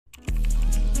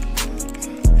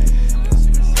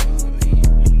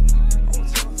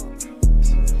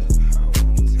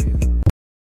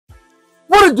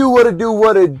What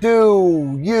it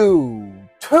do, you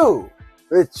too.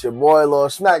 It's your boy Lil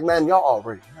Smack, man. Y'all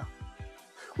already know.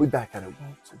 We back at it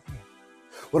once again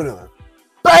with another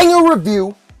banger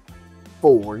review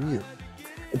for you.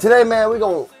 And today, man, we're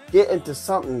going to get into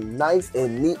something nice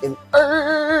and neat and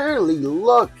early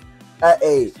look at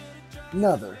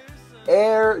another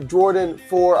Air Jordan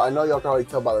 4. I know y'all can already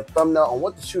tell by the thumbnail on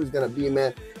what the shoe is going to be,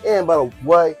 man. And by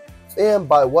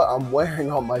what I'm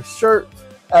wearing on my shirt,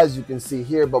 as you can see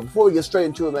here. But before we get straight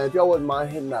into it, man, if y'all wouldn't mind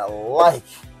hitting that like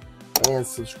and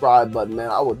subscribe button, man,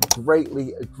 I would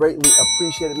greatly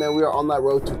appreciate it, man. We are on that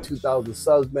road to 2,000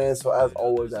 subs, man. So as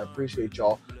always, I appreciate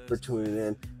y'all for tuning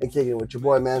in and kicking it with your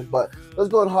boy, man. But let's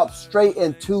go and hop straight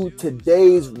into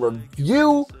today's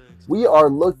review. We are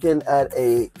looking at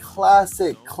a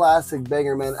classic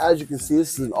banger, man. As you can see,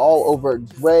 this is an all over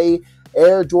gray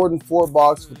Air Jordan 4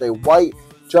 box with a white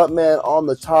Jumpman on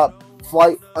the top,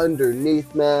 flight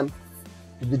underneath, man.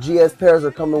 The GS pairs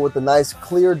are coming with a nice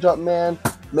clear Jumpman.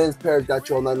 Men's pairs got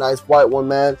you on that nice white one,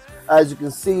 man. As you can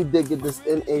see, did get this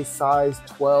in a size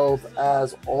 12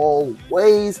 as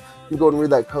always. You can go and read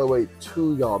that colorway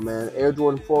to y'all, man. Air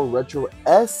Jordan 4 Retro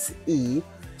SE,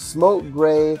 Smoke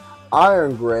Gray,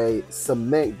 Iron Gray,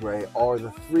 Cement Gray are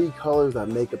the three colors that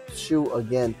make up the shoe.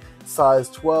 Again, size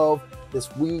 12. This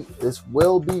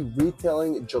will be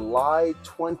retailing July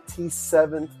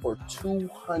 27th for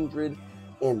 $225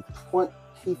 or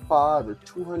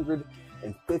 $215.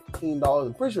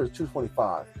 I'm pretty sure it's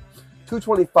 $225.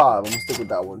 $225. I'm gonna stick with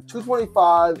that one.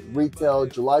 $225 retail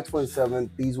July 27th.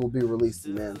 These will be released,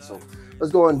 man. So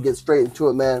let's go ahead and get straight into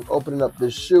it, man. Opening up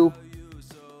this shoe.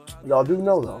 Y'all do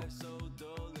know though,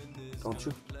 don't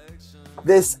you?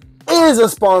 This is a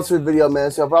sponsored video,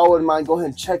 man. So if I wouldn't mind, go ahead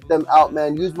and check them out,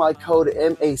 man. Use my code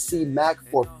MACMAC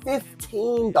for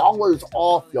 $15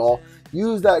 off, y'all.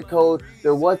 Use that code.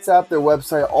 Their WhatsApp, their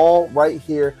website, all right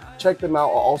here. Check them out.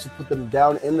 I'll also put them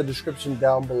down in the description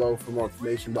down below for more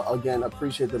information. But again,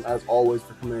 appreciate them as always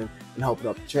for coming in and helping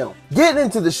out the channel. Getting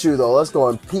into the shoe though, let's go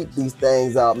and peep these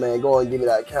things out, man. Go and give me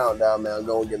that countdown, man.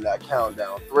 Go and give me that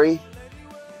countdown. 3,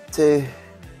 2,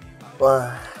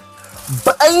 1.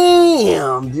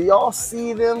 Bam! Do y'all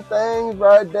see them things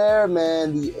right there,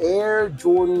 man? The Air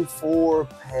Jordan 4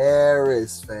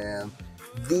 Paris, fam.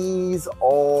 These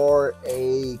are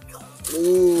a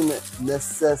clean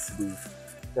necessity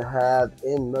to have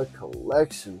in the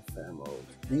collection, famos.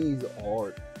 These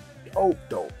are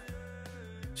dope.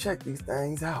 Check these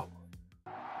things out.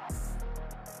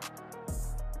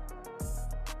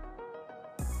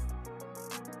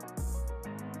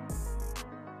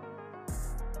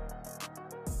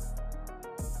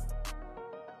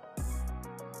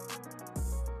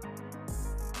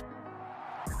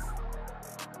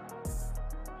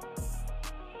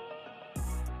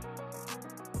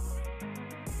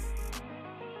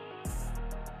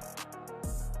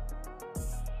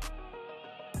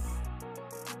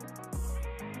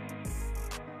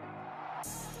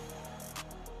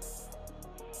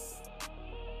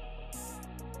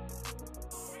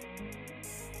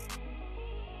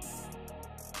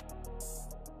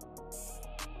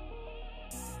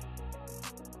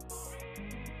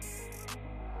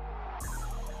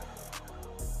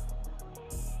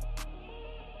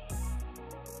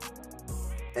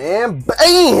 And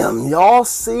bam! Y'all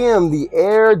see him, the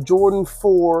Air Jordan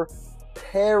 4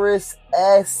 Paris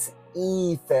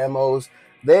SE, famos.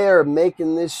 They are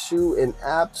making this shoe an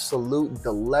absolute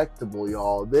delectable,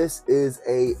 y'all. This is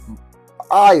a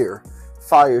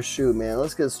fire shoe, man.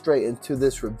 Let's get straight into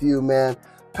this review, man.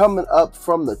 Coming up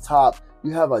from the top,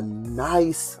 you have a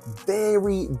nice,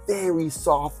 very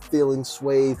soft feeling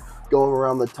suede going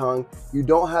around the tongue. You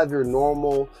don't have your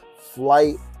normal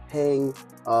flight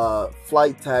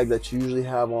tag that you usually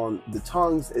have on the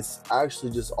tongues. It's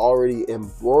actually just already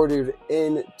embroidered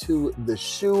into the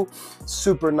shoe.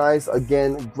 Super nice.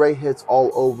 Again, gray hits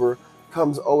all over.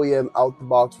 Comes OEM out the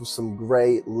box with some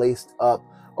gray laced up.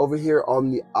 Over here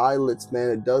on the eyelets, man,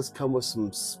 it does come with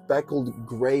some speckled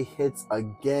gray hits.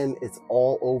 Again, it's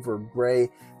all over gray.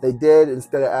 They did,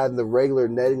 instead of adding the regular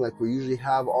netting like we usually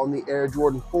have on the Air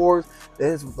Jordan 4s, they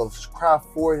hit with those Craft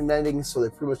 4 netting, so they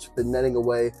pretty much took the netting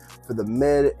away for the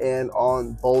mid and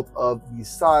on both of these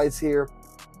sides here.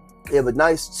 You have a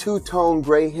nice two-tone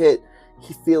gray hit.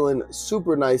 Feeling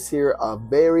super nice here. A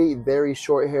very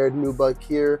short-haired nubuck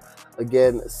here.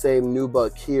 Again, same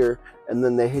nubuck here. And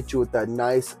then they hit you with that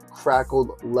nice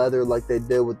crackled leather like they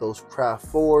did with those Craft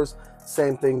 4s.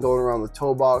 Same thing going around the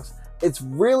toe box. It's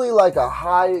really like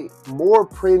a more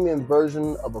premium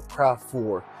version of a Craft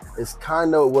 4. It's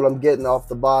kind of what I'm getting off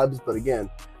the vibes. But again,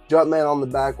 Jumpman on the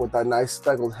back with that nice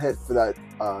speckled hit for that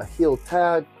heel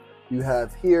tag. You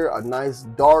have here a nice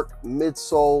dark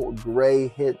midsole gray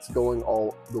hits going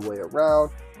all the way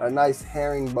around. A nice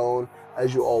herringbone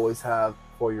as you always have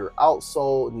for your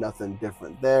outsole. Nothing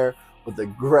different there. With the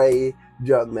gray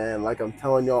jump, man, like I'm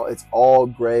telling y'all, it's all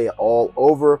gray all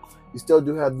over. You still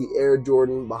do have the Air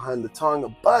Jordan behind the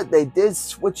tongue, but they did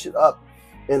switch it up.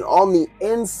 And on the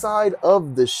inside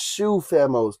of the shoe,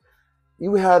 famos,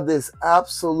 you have this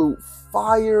absolute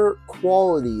fire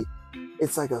quality.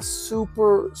 It's like a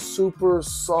super, super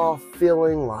soft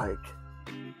feeling, like,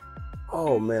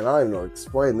 oh man, I don't even know how to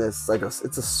explain this.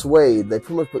 It's a suede. They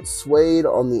pretty much put suede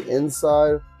on the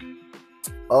inside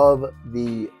of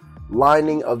the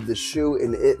lining of the shoe,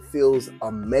 and it feels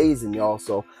amazing, y'all.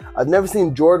 So I've never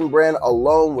seen Jordan Brand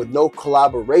alone with no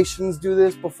collaborations do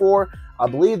this before. I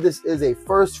believe this is a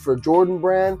first for Jordan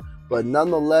Brand, but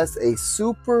nonetheless a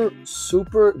super,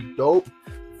 super dope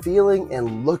feeling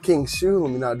and looking shoe.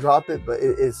 Let me not drop it, but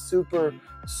it is super,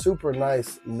 super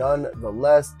nice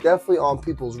nonetheless. Definitely on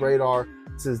people's radar.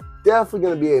 This is definitely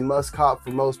going to be a must cop for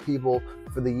most people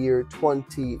for the year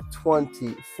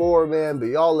 2024, man. But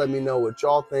y'all let me know what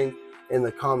y'all think in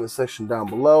the comment section down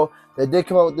below. They did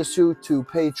come out with this shoe to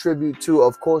pay tribute to,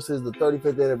 of course, is the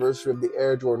 35th anniversary of the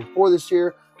Air Jordan 4 this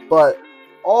year, but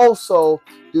also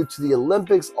due to the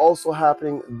Olympics also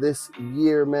happening this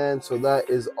year, man. So that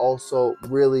is also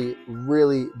really,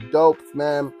 really dope,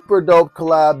 man. Super dope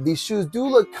collab. These shoes do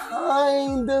look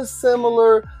kind of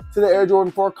similar to the Air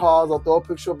Jordan 4 cause. I'll throw a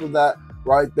picture up of that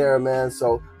right there, man.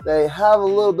 So they have a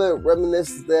little bit of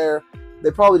reminiscence there. They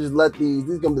probably just let these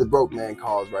are gonna be the broke man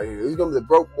cause right here. These are gonna be the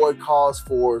broke boy cause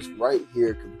 4s right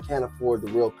here, because we can't afford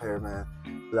the real pair, man.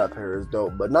 That pair is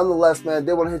dope. But nonetheless, man, I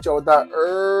did want to hit y'all with that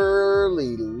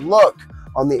early look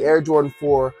on the Air Jordan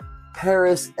 4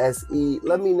 Paris SE.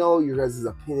 Let me know your guys'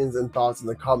 opinions and thoughts in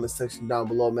the comment section down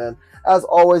below, man. As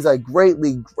always, I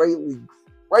greatly, greatly,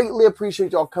 greatly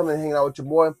appreciate y'all coming and hanging out with your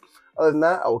boy. Other than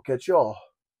that, I will catch y'all.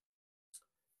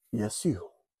 Yes,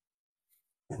 you.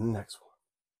 In the next one.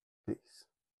 Peace.